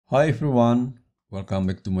Hi everyone, welcome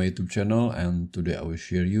back to my YouTube channel, and today I will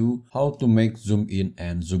share you how to make zoom in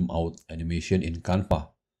and zoom out animation in Canva.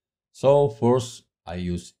 So first I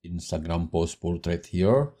use Instagram post portrait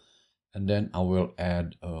here, and then I will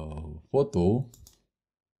add a photo.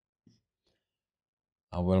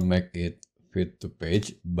 I will make it fit to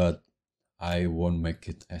page, but I won't make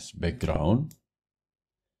it as background.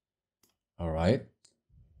 Alright,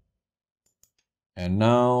 and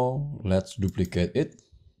now let's duplicate it.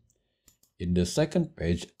 In the second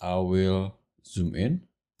page, I will zoom in.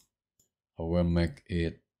 I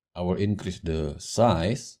will increase the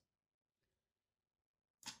size,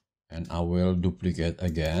 and I will duplicate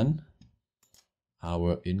again. I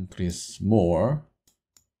will increase more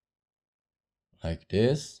like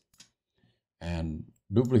this, and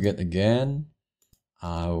duplicate again.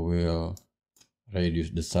 I will reduce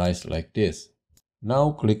the size like this.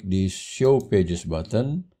 Now click the show pages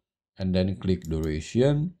button and then click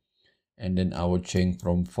duration, and then I will change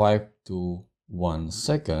from 5 to 1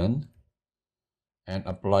 second and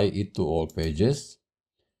apply it to all pages,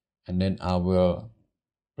 and then I will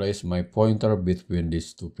place my pointer between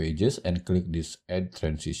these two pages and click this add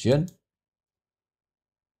transition,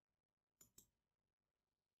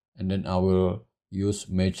 and then I will use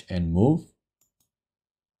match and move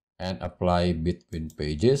and apply between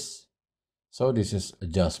pages. So this is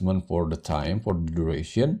adjustment for the time, for the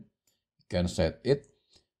duration. You can set it,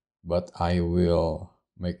 but I will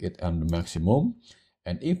make it on the maximum.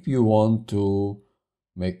 And if you want to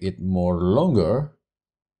make it more longer,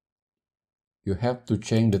 you have to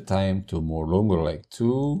change the time to more longer, like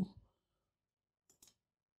 2,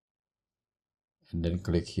 and then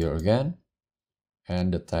click here again,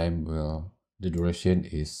 and the duration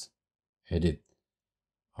is added.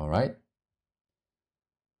 All right,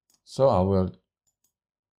 so I will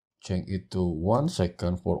change it to 1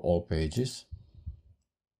 second for all pages.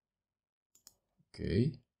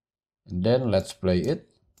 Okay, and then let's play it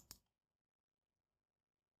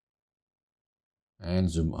and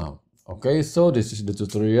zoom out. Okay, so this is the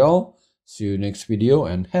tutorial. See you next video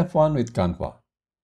and have fun with Canva.